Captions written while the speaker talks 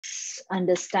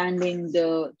understanding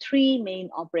the three main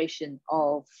operations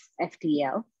of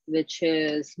FTL, which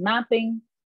is mapping,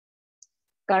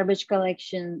 garbage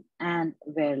collection, and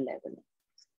wear leveling.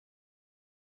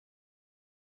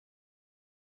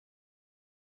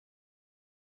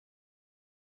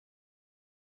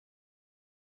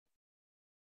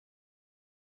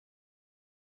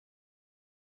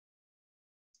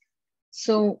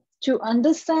 So to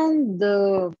understand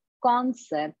the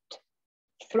concept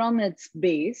from its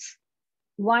base,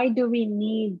 why do we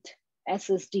need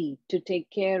SSD to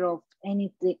take care of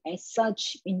anything as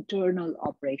such internal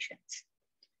operations?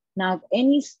 Now,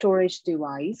 any storage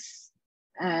device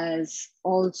as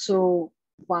also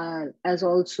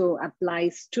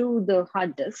applies to the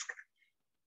hard disk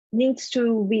needs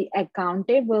to be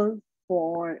accountable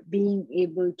for being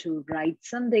able to write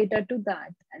some data to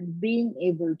that and being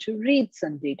able to read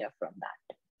some data from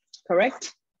that,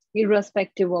 correct?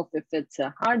 Irrespective of if it's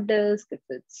a hard disk, if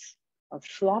it's a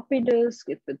floppy disk,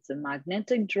 if it's a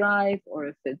magnetic drive, or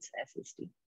if it's SSD.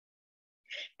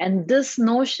 And this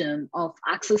notion of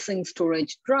accessing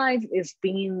storage drive is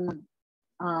being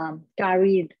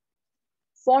carried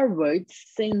forward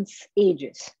since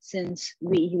ages, since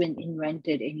we even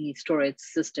invented any storage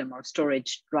system or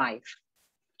storage drive.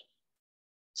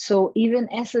 So even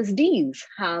SSDs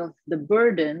have the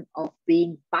burden of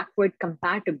being backward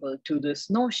compatible to this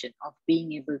notion of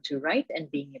being able to write and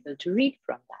being able to read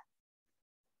from that.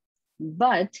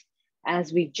 But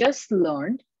as we just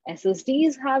learned,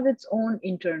 SSDs have its own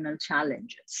internal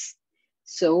challenges.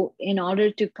 So in order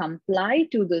to comply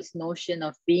to this notion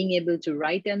of being able to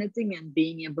write anything and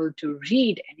being able to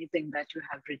read anything that you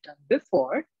have written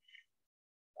before,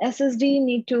 SSD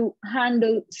need to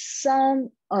handle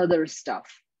some other stuff,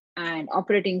 and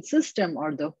operating system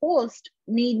or the host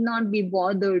need not be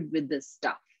bothered with this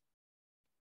stuff.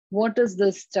 What is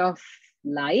this stuff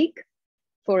like?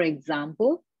 For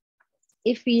example,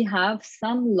 if we have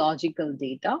some logical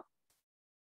data,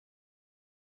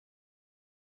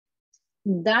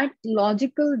 that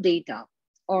logical data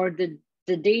or the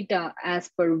data as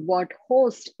per what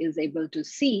host is able to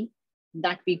see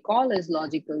that we call as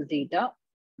logical data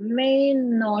may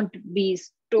not be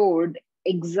stored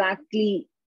exactly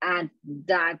at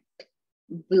that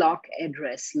block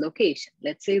address location.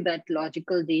 Let's say that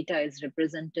logical data is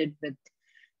represented with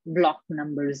block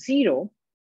number 0.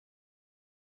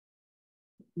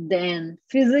 Then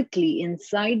physically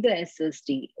inside the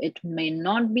SSD, it may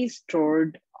not be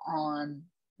stored on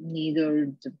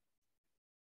neither the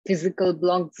physical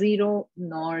block 0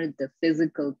 nor the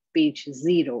physical page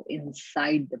 0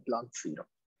 inside the block 0.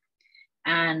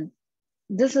 And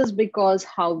this is because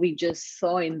how we just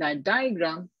saw in that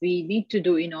diagram, we need to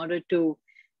do in order to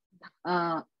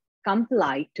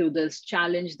comply to this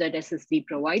challenge that SSD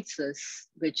provides us,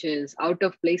 which is out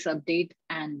of place update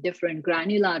and different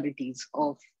granularities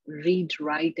of read,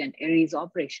 write, and erase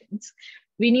operations.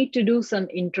 We need to do some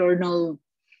internal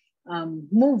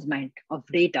movement of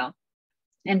data.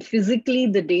 And physically,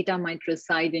 the data might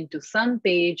reside into some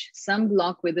page, some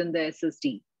block within the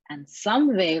SSD, and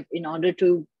somewhere in order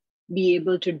to be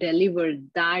able to deliver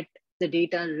that, the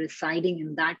data residing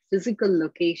in that physical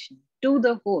location to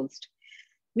the host,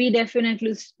 we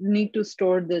definitely need to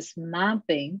store this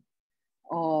mapping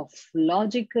of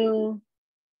logical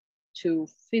to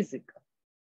physical,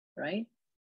 right?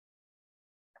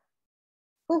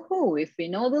 If we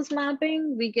know this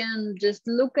mapping, we can just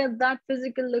look at that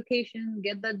physical location,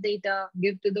 get that data,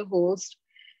 give to the host.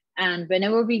 And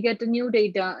whenever we get a new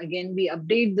data, again, we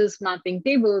update this mapping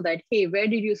table that, hey, where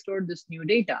did you store this new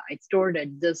data? It's stored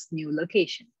at this new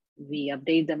location. We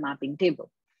update the mapping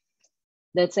table.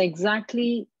 That's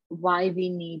exactly why we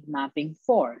need mapping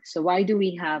for. So why do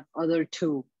we have other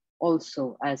two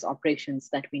also as operations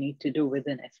that we need to do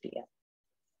within FTL?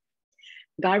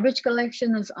 Garbage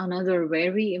collection is another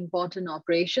very important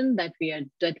operation that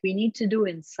we need to do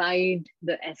inside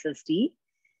the SSD.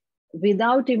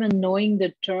 Without even knowing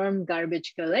the term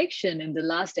garbage collection, in the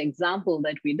last example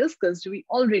that we discussed, we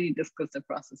already discussed the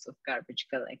process of garbage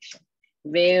collection,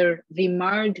 where we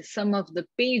marked some of the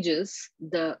pages.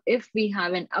 If we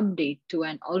have an update to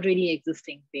an already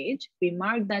existing page, we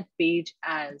mark that page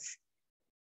as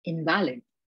invalid,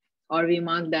 or we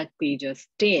mark that page as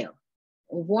stale.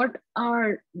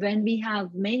 When we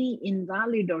have many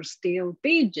invalid or stale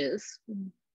pages,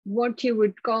 what you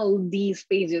would call these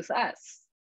pages as?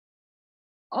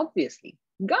 Obviously,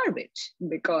 garbage,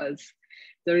 because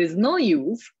there is no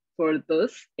use for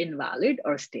those invalid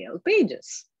or stale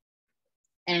pages.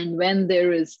 And when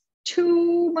there is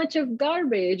too much of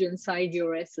garbage inside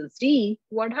your SSD,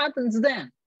 what happens then?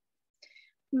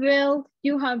 Well,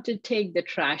 you have to take the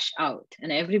trash out,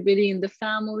 and everybody in the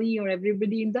family or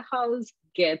everybody in the house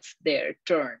gets their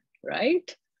turn,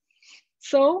 right?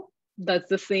 So that's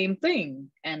the same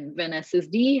thing. And when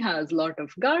SSD has a lot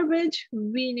of garbage,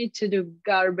 we need to do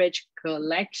garbage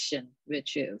collection,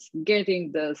 which is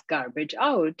getting this garbage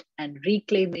out and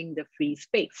reclaiming the free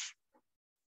space.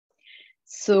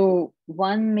 So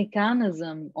one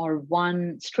mechanism or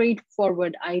one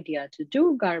straightforward idea to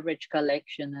do garbage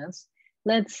collection is,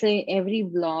 let's say every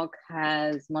block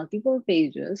has multiple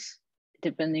pages.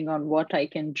 Depending on what I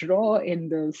can draw in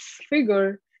this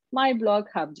figure, my block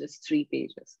have just 3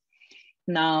 pages.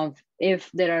 Now,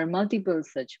 if there are multiple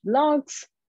such blocks,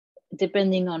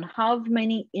 depending on how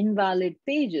many invalid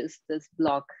pages this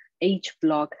block, each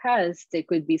block has, there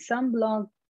could be some block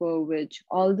for which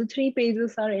all the 3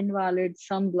 pages are invalid,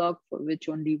 some block for which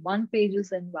only 1 page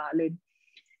is invalid,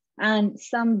 and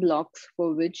some blocks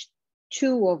for which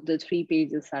 2 of the 3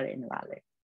 pages are invalid.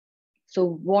 So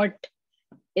what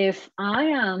if I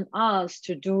am asked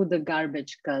to do the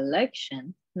garbage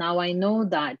collection? Now I know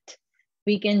that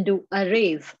we can do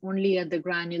arrays only at the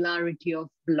granularity of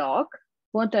block.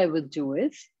 What I would do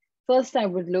is, first I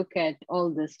would look at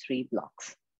all these 3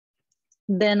 blocks.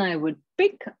 Then I would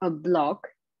pick a block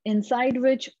inside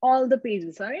which all the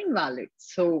pages are invalid.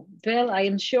 So, well, I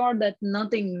am sure that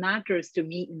nothing matters to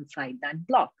me inside that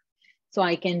block. So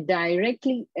I can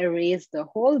directly erase the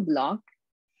whole block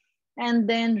and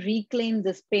then reclaim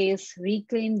the space,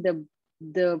 reclaim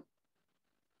the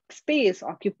space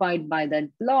occupied by that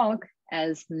block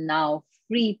as now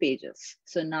free pages.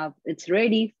 So now it's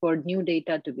ready for new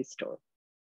data to be stored.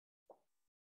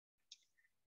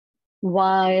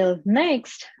 While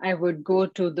next, I would go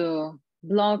to the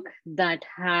block that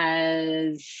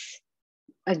has,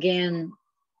 again,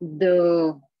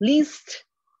 the least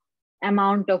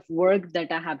amount of work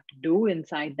that I have to do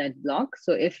inside that block.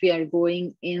 So if we are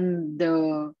going in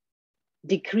the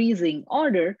decreasing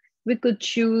order, we could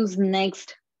choose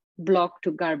next block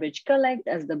to garbage collect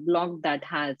as the block that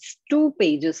has 2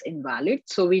 pages invalid.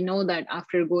 So we know that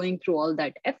after going through all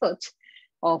that efforts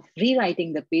of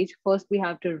rewriting the page, first we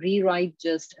have to rewrite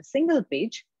just a single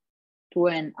page to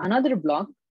another block.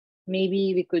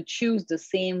 Maybe we could choose the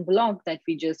same block that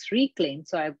we just reclaimed.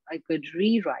 So I could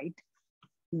rewrite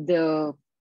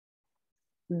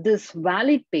this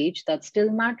valid page that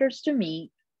still matters to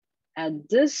me at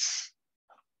this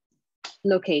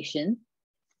location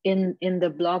in the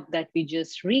block that we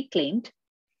just reclaimed.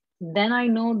 Then I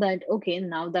know that, okay,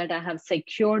 now that I have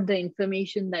secured the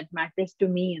information that matters to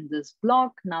me in this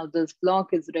block, now this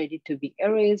block is ready to be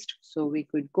erased. So we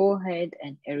could go ahead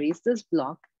and erase this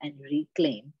block and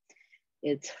reclaim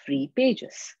its free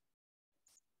pages.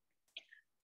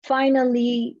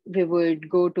 Finally, we would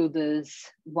go to this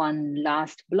one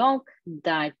last block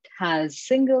that has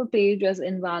single page as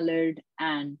invalid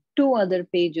and 2 other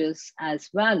pages as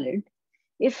valid.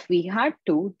 If we had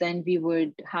to, then we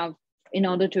would have, in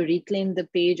order to reclaim the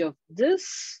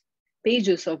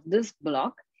pages of this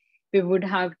block, we would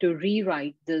have to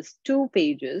rewrite this 2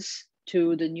 pages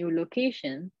to the new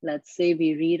location. Let's say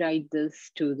we rewrite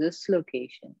this to this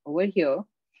location over here.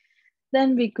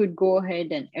 Then we could go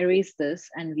ahead and erase this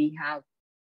and we have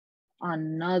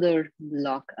another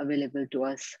block available to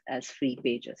us as free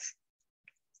pages.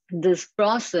 This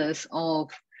process of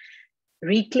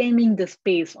reclaiming the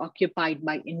space occupied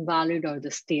by invalid or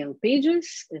the stale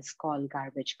pages is called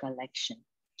garbage collection.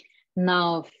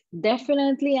 Now,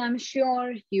 definitely, I'm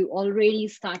sure you already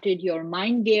started your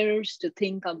mind gears to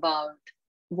think about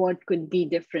what could be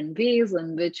different ways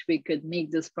in which we could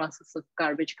make this process of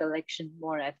garbage collection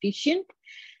more efficient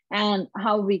and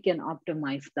how we can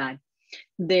optimize that.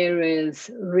 There is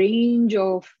a range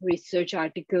of research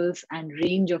articles and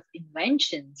range of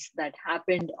inventions that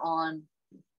happened on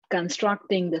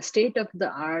constructing the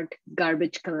state-of-the-art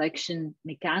garbage collection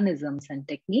mechanisms and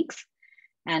techniques.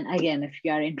 And again, if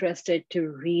you are interested to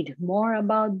read more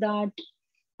about that,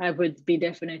 I would be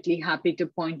definitely happy to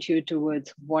point you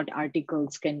towards what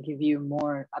articles can give you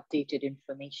more updated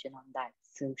information on that.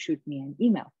 So shoot me an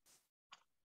email.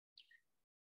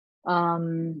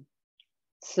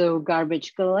 So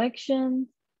garbage collection.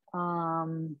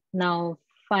 Now,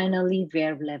 finally,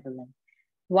 wear leveling.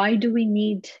 Why do we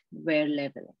need wear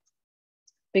leveling?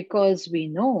 Because we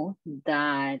know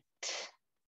that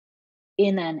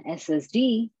in an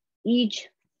SSD, each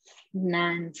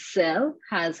NAND cell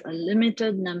has a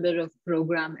limited number of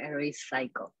program erase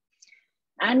cycle.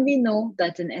 And we know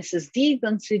that an SSD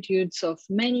constitutes of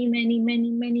many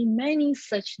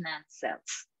such NAND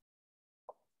cells.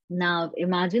 Now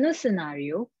imagine a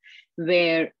scenario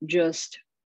where just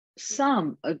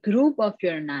a group of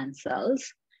your NAND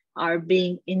cells are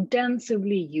being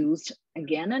intensively used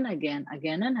again and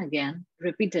again,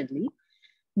 repeatedly,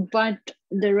 but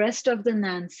the rest of the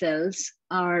NAND cells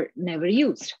are never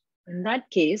used. In that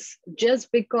case,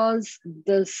 just because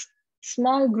this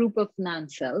small group of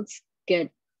NAND cells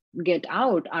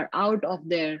are out of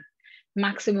their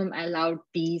maximum allowed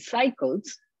P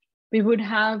cycles, we would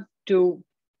have to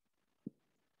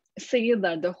say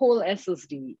that the whole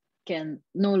SSD can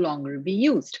no longer be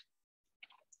used,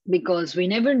 because we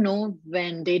never know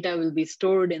when data will be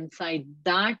stored inside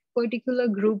that particular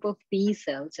group of P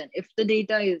cells, and if the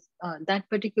data is that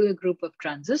particular group of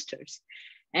transistors,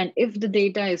 and if the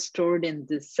data is stored in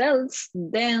these cells,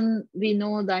 then we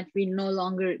know that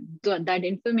that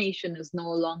information is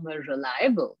no longer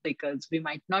reliable, because we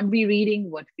might not be reading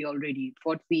what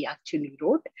we actually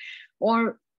wrote,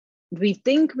 or we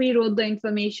think we wrote the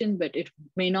information, but it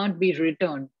may not be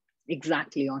returned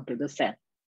exactly onto the cell.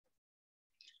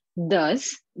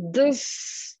 Thus,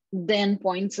 this then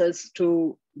points us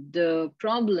to the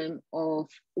problem of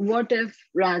what if,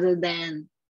 rather than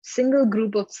single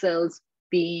group of cells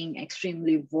being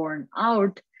extremely worn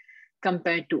out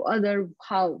compared to other,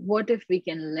 what if we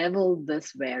can level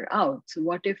this wear out? So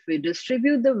what if we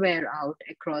distribute the wear out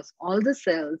across all the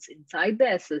cells inside the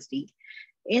SSD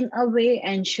in a way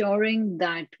ensuring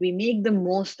that we make the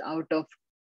most out of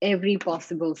every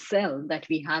possible cell that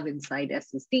we have inside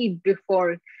SSD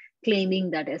before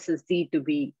claiming that SSD to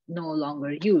be no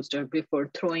longer used, or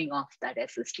before throwing off that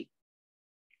SSD.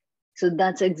 So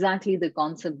that's exactly the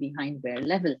concept behind wear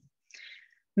leveling.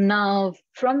 Now,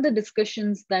 from the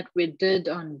discussions that we did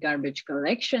on garbage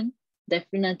collection,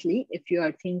 definitely, if you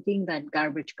are thinking that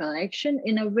garbage collection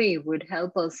in a way would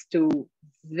help us to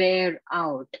wear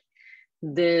out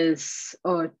this,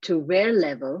 or to wear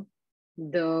level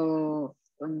the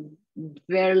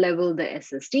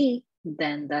SSD,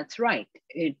 then that's right.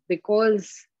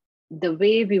 Because the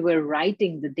way we were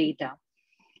writing the data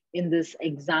in this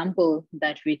example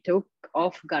that we took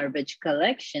of garbage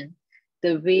collection,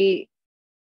 the way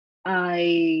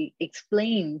I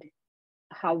explained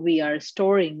how we are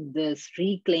storing the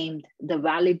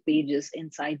valid pages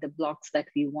inside the blocks that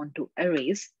we want to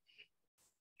erase,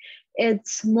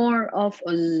 it's more of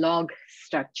a log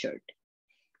structured.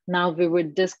 Now we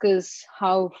would discuss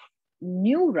how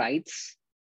new writes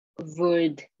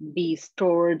would be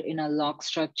stored in a log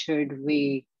structured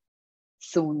way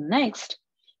soon next.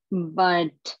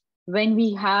 But when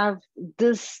we have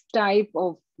this type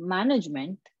of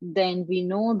management, then we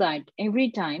know that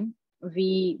every time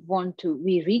we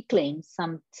reclaim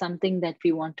something that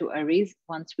we want to erase,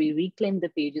 once we reclaim the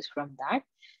pages from that,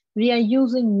 we are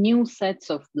using new sets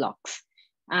of blocks.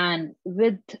 And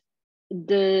with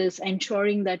this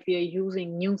ensuring that we are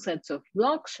using new sets of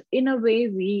blocks, in a way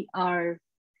we are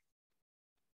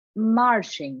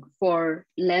marching for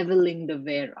leveling the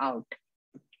wear out.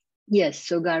 Yes,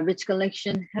 so garbage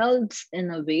collection helps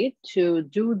in a way to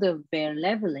do the wear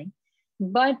leveling,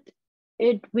 but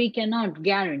we cannot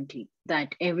guarantee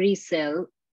that every cell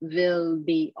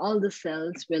all the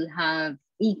cells will have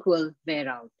equal wear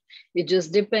out. It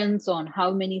just depends on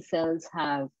how many cells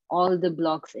have all the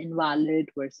blocks invalid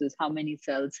versus how many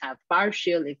cells have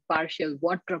partial. If partial,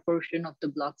 what proportion of the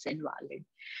blocks invalid,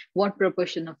 what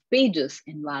proportion of pages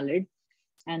invalid,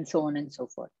 and so on and so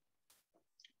forth.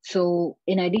 So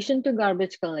in addition to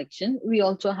garbage collection, we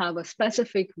also have a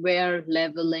specific wear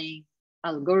leveling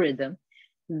algorithm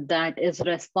that is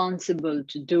responsible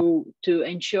to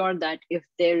ensure that if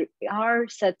there are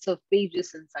sets of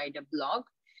pages inside a block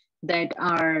that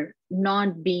are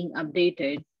not being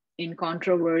updated in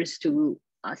contrast to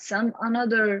some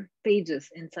another pages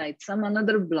inside some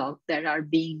another block that are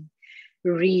being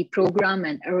reprogrammed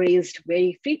and erased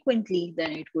very frequently,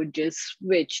 then it would just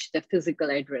switch the physical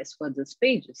address for these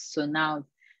pages. So now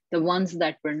the ones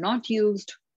that were not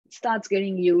used starts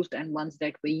getting used, and ones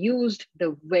that were used,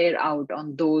 the wear out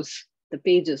on the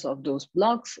pages of those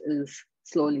blocks is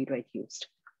slowly reduced.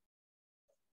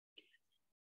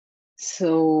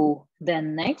 So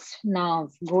then next, now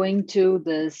going to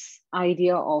this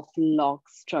idea of log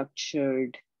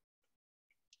structured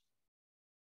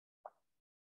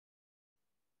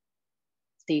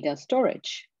data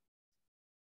storage.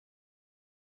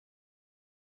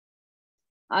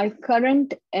 Our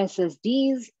current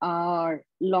SSDs are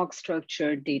log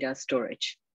structured data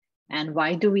storage. And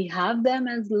why do we have them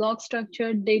as log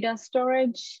structured data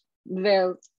storage?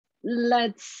 Well,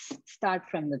 let's start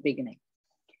from the beginning.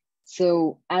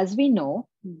 So as we know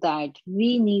that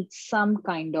we need some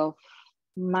kind of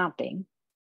mapping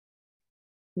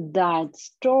that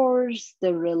stores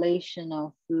the relation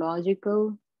of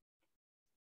logical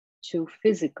to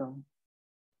physical.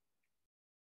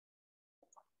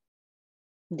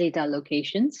 data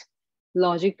locations.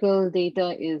 Logical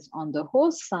data is on the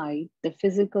host side. The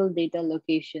physical data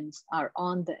locations are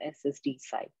on the SSD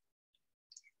side.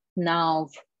 Now,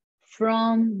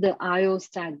 from the IO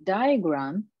stack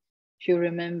diagram, if you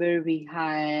remember, we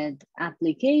had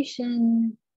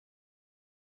application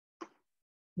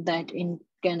that can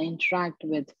interact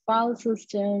with file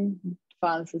system.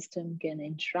 File system can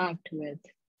interact with,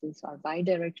 these are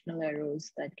bidirectional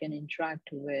arrows that can interact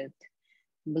with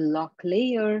block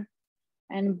layer,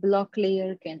 and block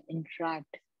layer can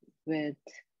interact with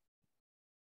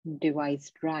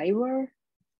device driver,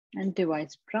 and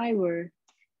device driver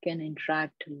can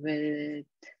interact with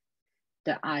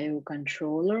the IO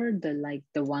controller,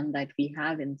 the one that we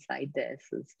have inside the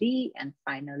SSD, and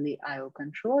finally IO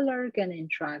controller can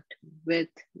interact with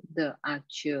the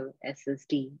actual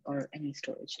SSD or any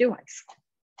storage device.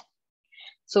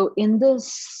 So in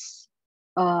this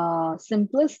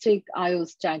simplistic IO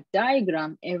stack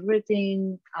diagram,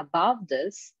 everything above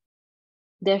this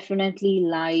definitely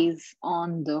lies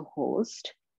on the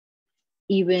host.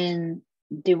 Even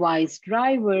device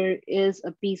driver is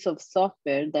a piece of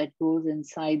software that goes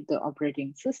inside the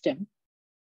operating system.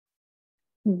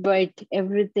 But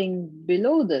everything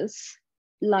below this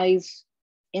lies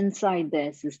inside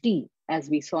the SSD, as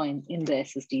we saw in the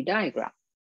SSD diagram.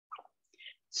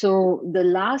 So the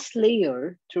last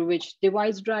layer through which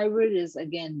device driver is,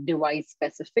 again, device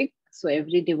specific. So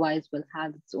every device will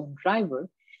have its own driver.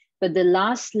 But the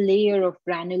last layer of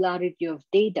granularity of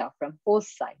data from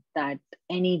host side that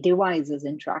any device is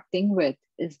interacting with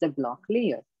is the block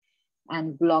layer.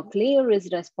 And block layer is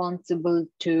responsible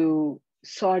to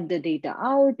sort the data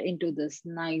out into this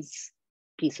nice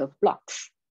piece of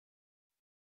blocks.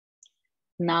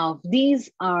 Now, these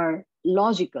are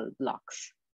logical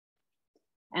blocks.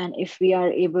 And if we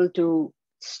are able to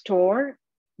store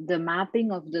the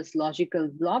mapping of this logical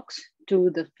blocks to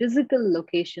the physical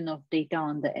location of data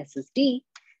on the SSD,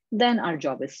 then our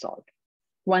job is solved.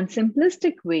 One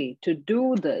simplistic way to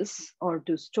do this or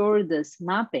to store this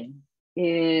mapping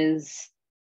is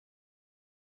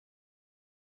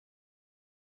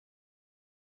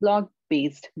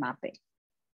block-based mapping.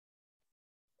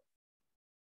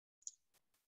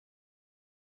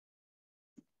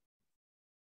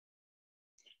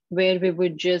 Where we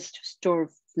would just store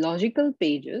logical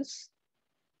pages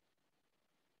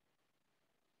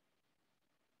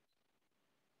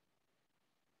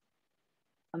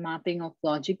a mapping of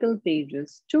logical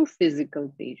pages to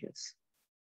physical pages.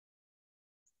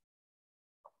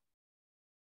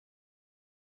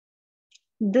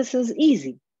 This is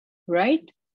easy, right?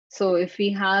 So if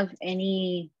we have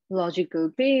any logical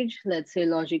page, let's say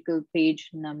logical page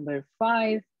number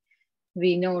 5,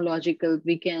 we know logical,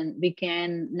 we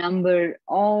can number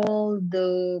all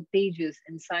the pages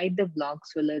inside the block.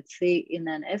 So let's say in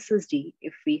an SSD,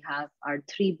 if we have our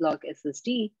 3-block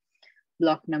SSD,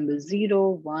 block number 0,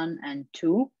 1, and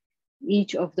 2,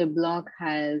 each of the block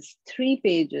has 3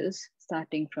 pages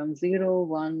starting from 0,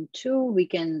 1, 2. We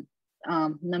can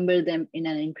number them in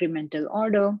an incremental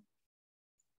order.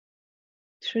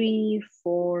 3,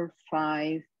 4,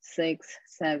 5, 6,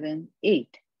 7,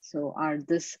 8. So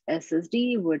this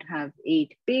SSD would have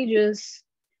 8 pages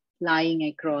lying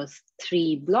across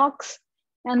 3 blocks.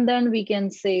 And then we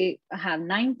can say have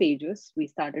 9 pages. We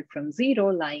started from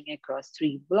 0 lying across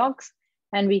 3 blocks.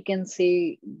 And we can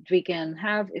say we can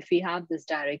have, if we have this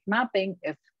direct mapping,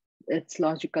 if it's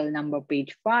logical number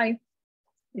page 5,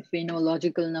 if we know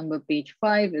logical number page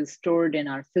 5 is stored in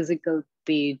our physical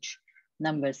page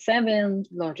number 7,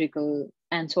 logical,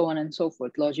 and so on and so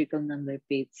forth. Logical number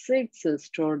page 6 is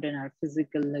stored in our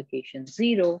physical location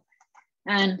 0.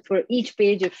 And for each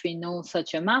page, if we know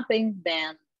such a mapping,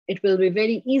 then it will be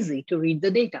very easy to read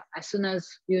the data. As soon as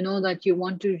you know that you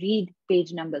want to read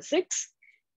page number 6,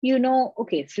 you know,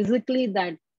 okay, physically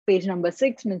that page number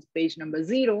 6 means page number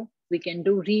 0. We can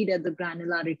do read at the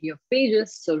granularity of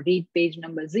pages. So read page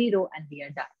number 0 and we are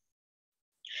done.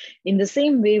 In the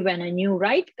same way, when a new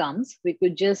write comes, we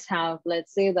could just have,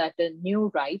 let's say that a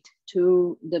new write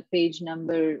to the page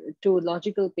number, to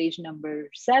logical page number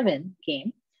 7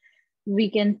 came. We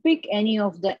can pick any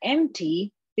of the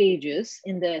empty pages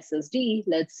in the SSD.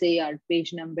 Let's say our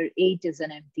page number 8 is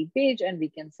an empty page, and we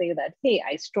can say that, hey,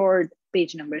 I stored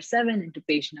page number 7 into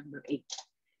page number 8.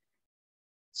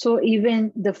 So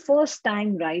even the first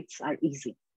time writes are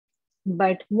easy.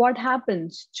 But what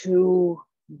happens to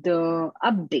the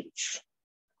updates?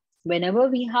 Whenever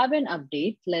we have an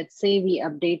update, let's say we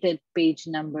updated page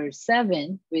number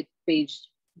 7 with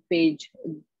we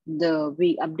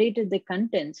updated the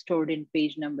content stored in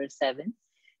page number 7.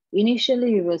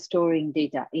 Initially, we were storing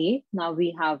data A. Now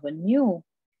we have a new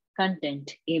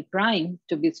content A prime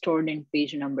to be stored in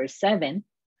page number 7.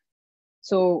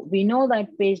 So we know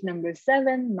that page number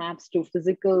 7 maps to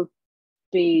physical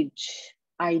page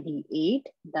ID 8,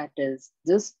 that is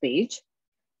this page,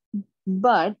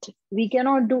 but we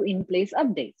cannot do in-place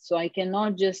updates. So I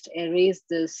cannot just erase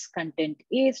this content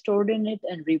A stored in it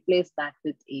and replace that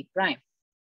with A prime.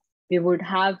 We would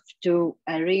have to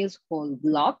erase whole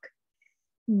block,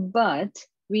 but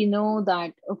we know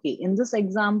that, okay, in this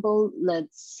example,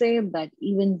 let's say that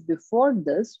even before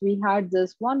this, we had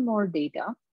this one more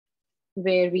data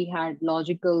where we had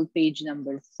logical page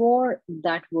number 4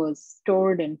 that was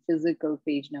stored in physical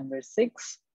page number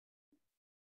 6.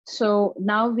 So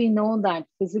now we know that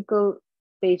physical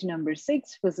page number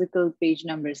 6, physical page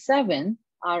number 7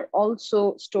 are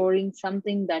also storing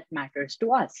something that matters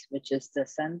to us, which is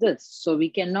this and this. So we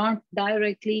cannot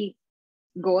directly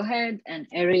go ahead and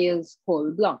erase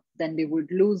whole block, then we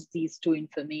would lose these two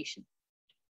information.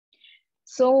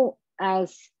 So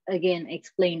as again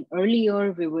explained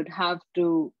earlier, we would have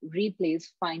to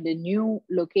find a new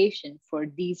location for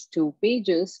these two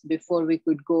pages before we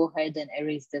could go ahead and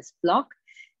erase this block.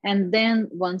 And then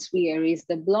once we erase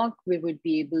the block, we would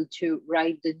be able to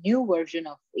write the new version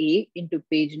of A into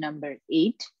page number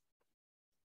 8.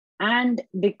 And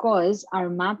because our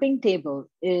mapping table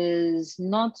is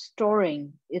not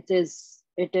storing, it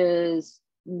is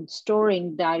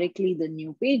storing directly the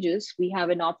new pages, we have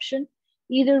an option.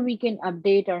 Either we can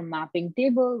update our mapping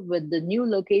table with the new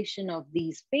location of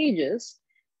these pages,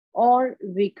 or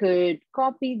we could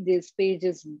copy these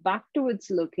pages back to its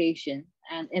location.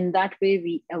 And in that way,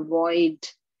 we avoid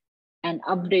an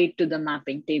update to the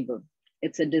mapping table.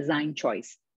 It's a design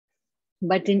choice.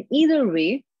 But in either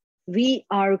way, we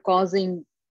are causing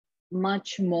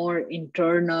much more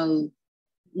internal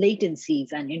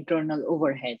latencies and internal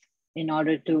overhead in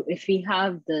order to, if we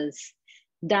have this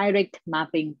direct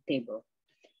mapping table.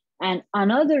 And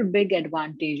another big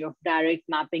advantage of direct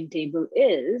mapping table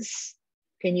is,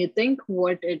 can you think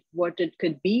what it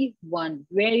could be? One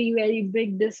very, very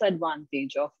big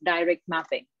disadvantage of direct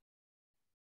mapping.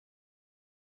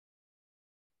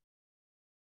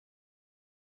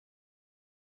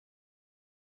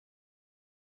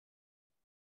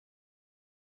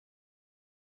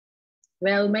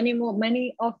 Well,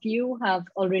 many of you have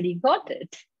already got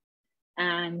it,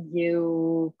 and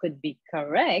you could be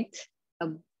correct.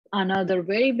 Another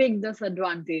very big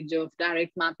disadvantage of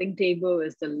direct mapping table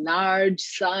is the large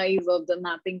size of the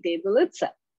mapping table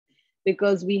itself,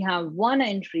 because we have one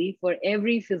entry for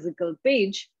every physical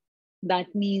page.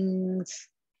 That means,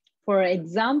 for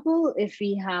example, if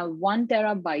we have 1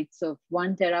 terabyte of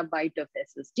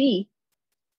SSD,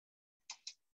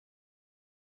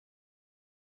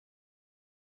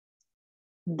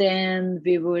 then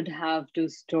we would have to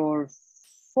store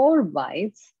 4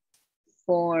 bytes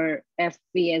for, if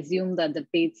we assume that the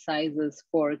page size is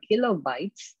 4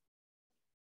 kilobytes,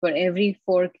 for every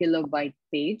 4 kilobyte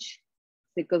page,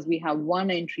 because we have one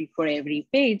entry for every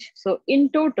page. So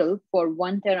in total, for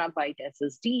 1 terabyte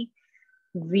SSD,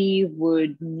 we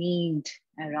would need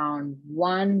around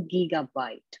 1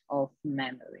 gigabyte of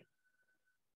memory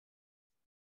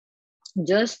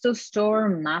just to store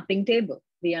mapping table.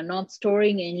 We are not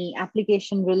storing any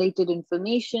application related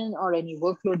information or any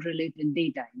workload related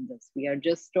data in this. We are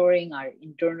just storing our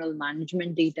internal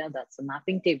management data, that's a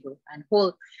mapping table, and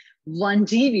whole 1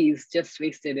 GB is just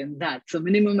wasted in that. So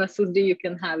minimum SSD you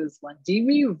can have is 1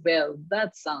 GB. Well,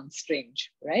 that sounds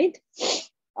strange, right?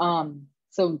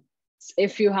 So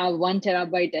if you have 1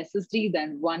 terabyte SSD,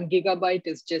 then 1 gigabyte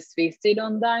is just wasted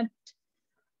on that.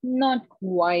 Not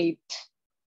quite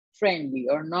friendly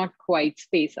or not quite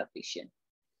space efficient.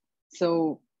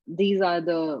 So these are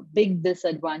the big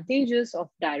disadvantages of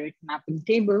direct mapping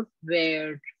table,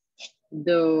 where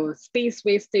the space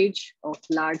wastage of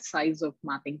large size of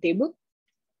mapping table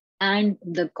and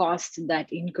the cost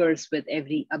that incurs with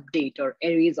every update or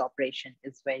erase operation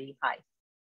is very high.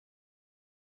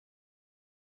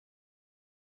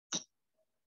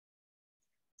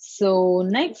 So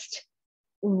next,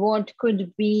 what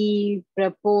could be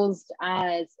proposed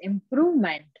as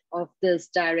improvement of this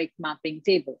direct mapping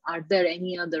table? Are there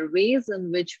any other ways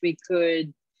in which we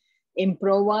could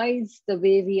improvise the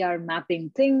way we are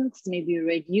mapping things, maybe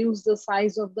reduce the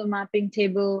size of the mapping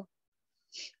table,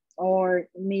 or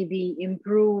maybe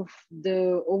improve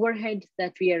the overhead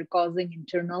that we are causing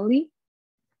internally?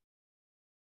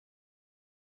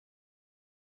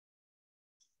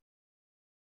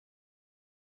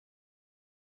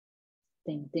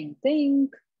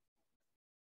 Think.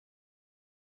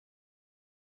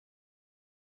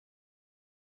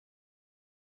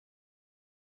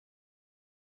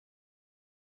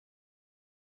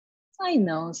 I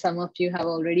know some of you have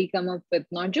already come up with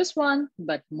not just one,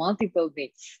 but multiple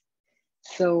ways.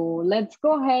 So let's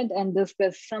go ahead and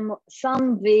discuss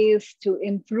some ways to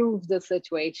improve the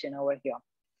situation over here.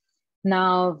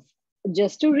 Now,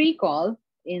 just to recall,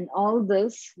 in all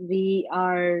this, we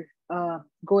are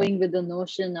going with the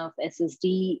notion of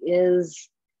SSD is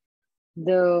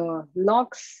the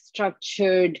lock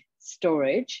structured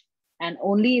storage. And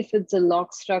only if it's a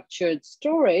lock structured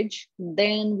storage,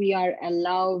 then we are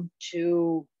allowed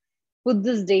to put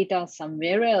this data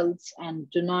somewhere else and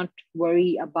do not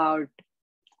worry about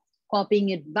copying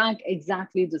it back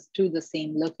exactly to the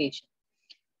same location.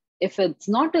 If it's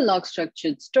not a log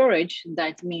structured storage,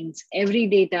 that means every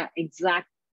data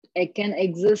it can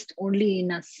exist only in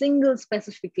a single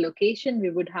specific location. We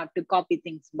would have to copy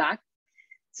things back.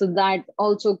 So that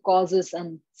also causes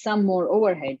some more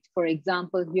overhead. For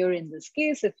example, here in this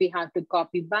case, if we have to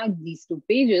copy back these 2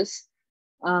 pages,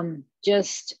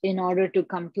 just in order to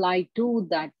comply to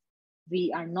that,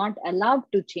 we are not allowed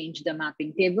to change the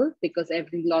mapping table because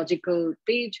every logical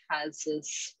page has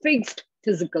this fixed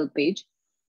physical page.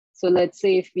 So let's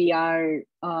say if we are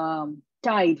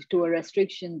tied to a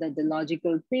restriction that the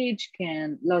logical page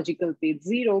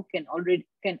 0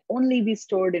 can only be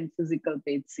stored in physical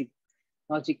page 0.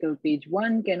 Logical page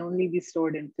 1 can only be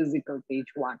stored in physical page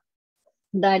 1.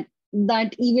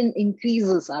 That even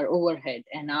increases our overhead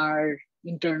and our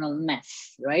internal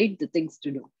mess, right? The things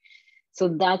to do. So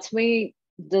that's why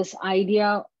this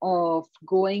idea of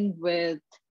going with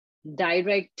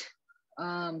direct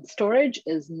storage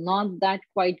is not that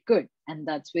quite good. And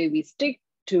that's why we stick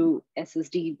to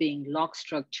SSD being log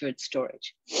structured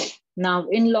storage. Now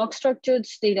in log structured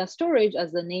data storage,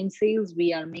 as the name says,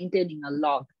 we are maintaining a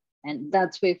log. And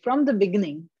that's why from the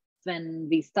beginning, when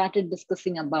we started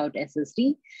discussing about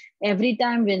SSD, every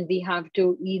time when we have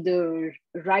to either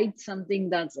write something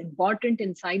that's important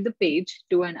inside the page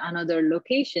to another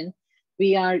location,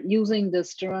 we are using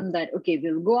this term that, okay,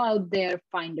 we'll go out there,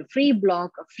 find a free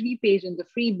block, a free page in the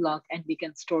free block, and we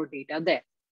can store data there.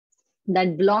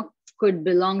 That block could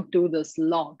belong to this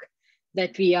log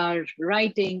that we are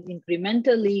writing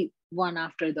incrementally one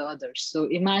after the other. So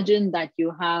imagine that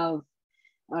you have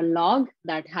a log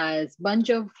that has a bunch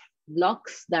of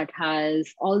blocks that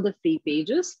has all the free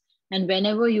pages. And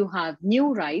whenever you have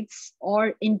new writes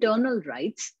or internal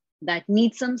writes that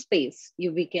need some space,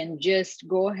 we can just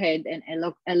go ahead and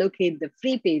allocate the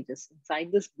free pages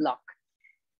inside this block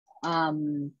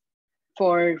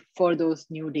for those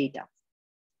new data.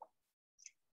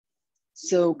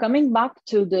 So coming back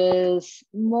to this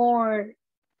more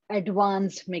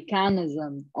advanced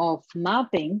mechanism of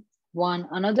mapping,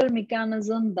 another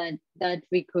mechanism that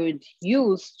we could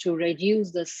use to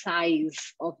reduce the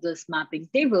size of this mapping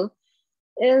table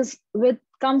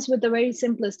comes with a very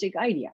simplistic idea.